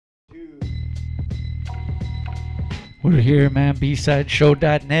We're here, man.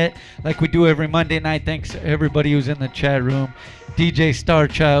 BSideshow.net, like we do every Monday night. Thanks to everybody who's in the chat room. DJ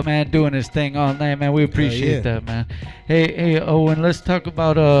Starchild, man, doing his thing all night, man. We appreciate that, man. Hey, Owen, let's talk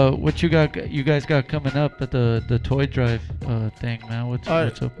about what you guys got coming up at the toy drive thing, man. What's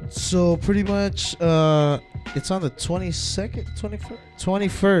up? So pretty much, it's on the 22nd,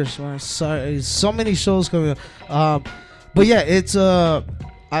 21st. Man. Sorry, so many shows coming up. But yeah, it's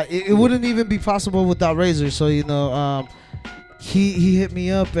it wouldn't even be possible without Razor. So he hit me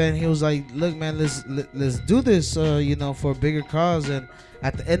up and he was like, "Look, man, let's do this, for a bigger cause." And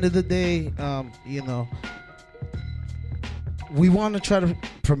at the end of the day, we want to try to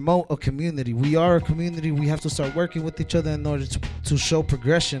promote a community. We are a community. We have to start working with each other in order to show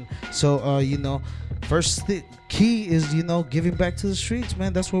progression. So first key is giving back to the streets,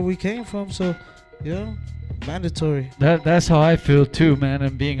 man. That's where we came from. So mandatory. That's how I feel too, man,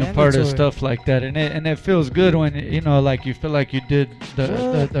 and being a part of stuff like that, and it feels good when you feel like you did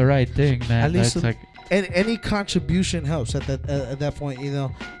the right thing, man. At least any contribution helps at that point, and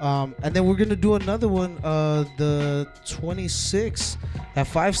then we're gonna do another one, the 26th at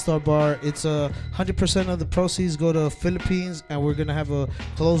 5-Star Bar. It's 100% of the proceeds go to Philippines, and we're gonna have a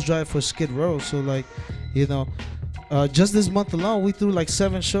clothes drive for Skid Row. So just this month alone, we threw like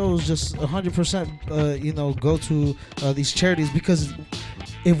 7 shows. Just 100%, go to these charities, because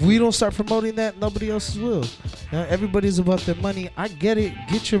if we don't start promoting that, nobody else will. Everybody's about their money. I get it.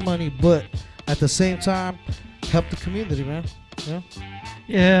 Get your money, but at the same time, help the community, man.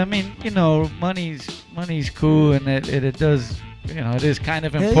 Yeah, I mean, money's cool, and it does. It is kind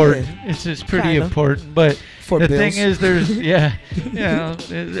of important. Yeah. It's just pretty important, but the thing is, there's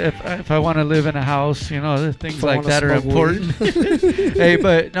if I want to live in a house, things like that are important. Hey,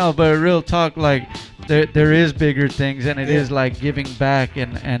 but real talk, like there is bigger things, and it is like giving back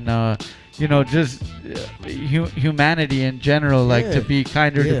and just humanity in general, like to be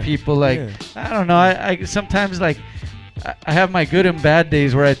kinder to people. Like I don't know, I sometimes like. I have my good and bad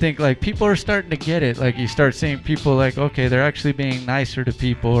days where I think like people are starting to get it. Like you start seeing people like, okay, they're actually being nicer to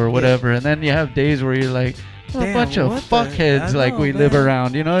people or whatever. And then you have days where you're like, a bunch of fuckheads like we live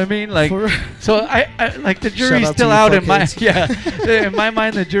around. You know what I mean? Like, so I like the jury's still out in my in my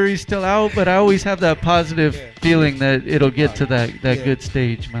mind. The jury's still out, but I always have that positive feeling that it'll get to that good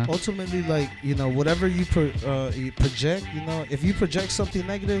stage, man. Ultimately, like whatever you project, if you project something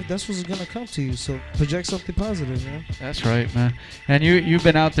negative, that's what's gonna come to you. So project something positive, man. That's right, man. And you've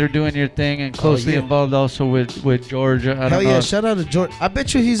been out there doing your thing and closely involved also with George. I don't know. Shout out to George. I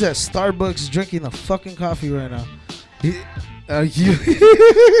bet you he's at Starbucks drinking a fucking coffee right now.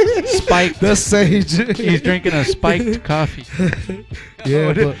 Spiked. That's Sage. He's drinking a spiked coffee.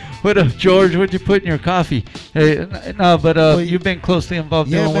 What up, George? What'd you put in your coffee? Hey, no, but you've been closely involved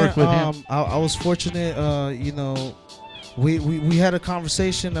doing work with him. I was fortunate. We had a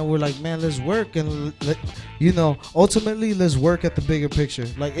conversation and we're like, man, let's work and ultimately let's work at the bigger picture.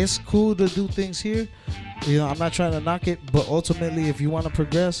 Like, it's cool to do things here. I'm not trying to knock it, but ultimately, if you want to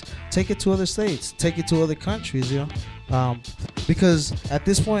progress, take it to other states, take it to other countries, because at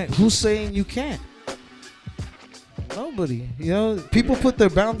this point, who's saying you can't? Nobody. People put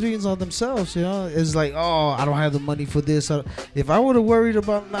their boundaries on themselves. It's like, oh, I don't have the money for this. If I would have worried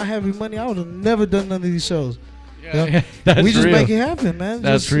about not having money, I would have never done none of these shows. We just make it happen, man.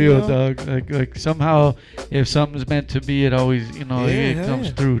 That's real, dog. Like somehow, if something's meant to be, it always, it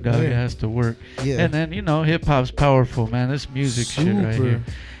comes through, dog. It has to work. And then, hip hop's powerful, man. This music shit right here.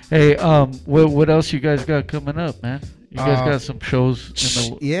 Hey, what else you guys got coming up, man? You guys got some shows.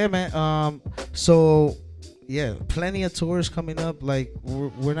 Man. So. Yeah, plenty of tours coming up. Like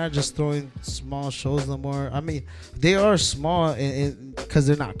we're not just throwing small shows no more. I mean, they are small because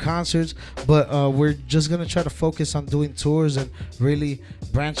they're not concerts, but we're just gonna try to focus on doing tours and really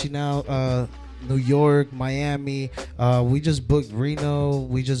branching out. New York, Miami. We just booked Reno.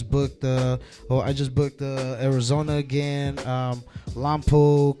 We just booked I just booked Arizona again.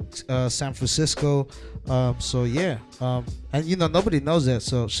 Lompoc, San Francisco. And nobody knows that.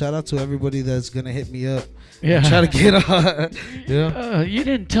 So shout out to everybody that's gonna hit me up. Try to get on. You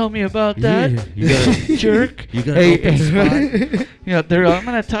didn't tell me about that. You got jerk. You got an open spot. I'm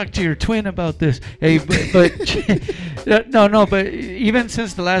gonna talk to your twin about this. Hey, but no. But even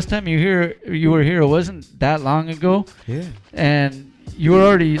since the last time you were here, it wasn't that long ago. Yeah. And you were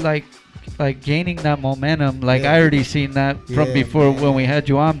already like gaining that momentum. Like I already seen that from before when we had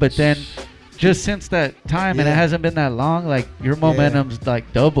you on. But then just since that time, and it hasn't been that long, like your momentum's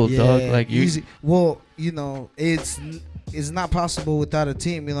like doubled, dog. Like easy. Well, it's it's not possible without a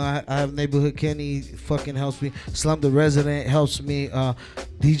team. You know, I have Neighborhood Kenny fucking helps me. Slum the Resident helps me.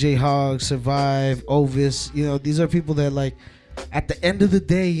 DJ Hog, Survive, Ovis. You know, these are people that like. At the end of the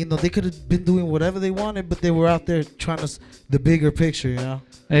day, you know, they could have been doing whatever they wanted, but they were out there trying to the bigger picture, you know.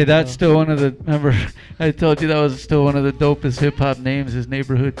 Hey, that's still one of the. Remember, I told you that was still one of the dopest hip hop names. Is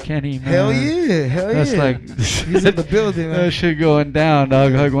Neighborhood Kenny, man. Hell yeah, hell that's yeah. Like he's in the building, man. That shit going down,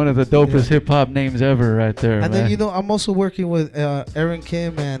 dog. Like one of the dopest hip hop names ever, right there. And man. then you know, I'm also working with Aaron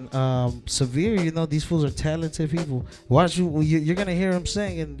Kim and Severe. You know, these fools are talented people. Watch you're gonna hear them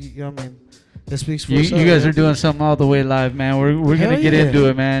sing, and you know what I mean. That speaks for you guys are doing something all the way live, man. We're gonna get into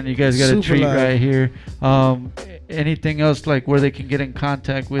it, man. You guys got a treat live. right here. Anything else like where they can get in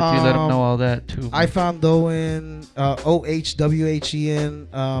contact with you? Let them know all that too. I found OhWhen, OhWhen,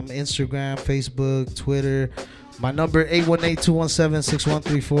 Instagram, Facebook, Twitter. My number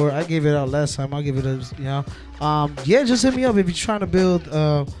 818-217-6134. I gave it out last time. I'll give it a yeah. Just hit me up if you're trying to build.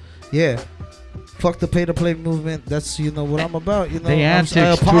 Fuck the pay-to-play movement. That's what I'm about. You know, the Antics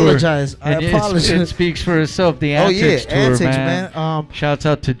I apologize. Tour. I apologize. It speaks for itself. The Antics Tour, Antics, man. Shouts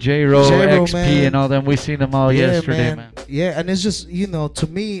out to J-Ro, XP, man. And all them. We seen them all yesterday, man. Yeah, and it's just to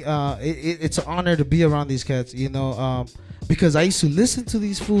me, it's an honor to be around these cats. Because I used to listen to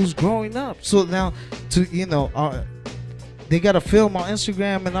these fools growing up. So now, they got a film on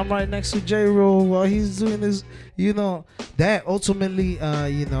Instagram, and I'm right next to J-Ro while he's doing this. That ultimately,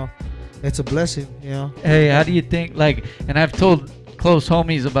 it's a blessing, Hey, how do you think, and I've told close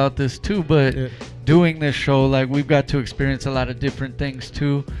homies about this too, but doing this show, we've got to experience a lot of different things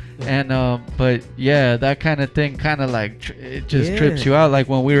too. And, but yeah, that kind of thing it just trips you out. Like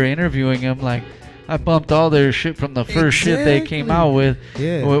when we were interviewing him, I bumped all their shit from the first shit they came out with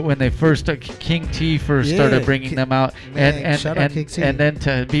when they first King T first started bringing them out, and then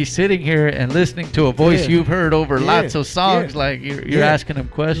to be sitting here and listening to a voice you've heard over lots of songs, you're asking them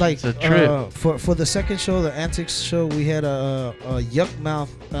questions, a trip. For the second show, the Antics show, we had a Yuck Mouth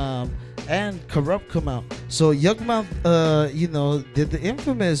and Corrupt come out. So Yuck Mouth did the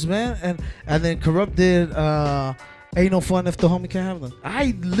infamous, man, and then Corrupt did Ain't No Fun If the Homie Can't Have None.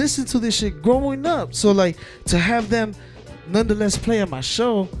 I listened to this shit growing up. So to have them nonetheless play on my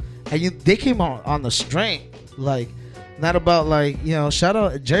show, and they came out on the strength. Not about shout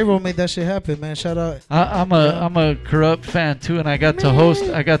out J-Ro made that shit happen, man. Shout out. I'm a Corrupt fan too, and I got to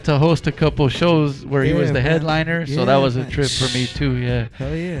host a couple shows where he was the headliner, so that was a trip for me too. Yeah.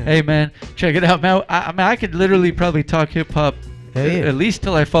 Hell yeah. Hey man, check it out, man. I could literally probably talk hip hop. At least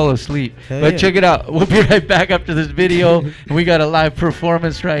till I fall asleep. But check it out. We'll be right back after this video. And we got a live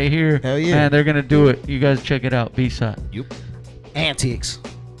performance right here. Hell yeah. Man, they're going to do it. You guys check it out. B-side. Antics.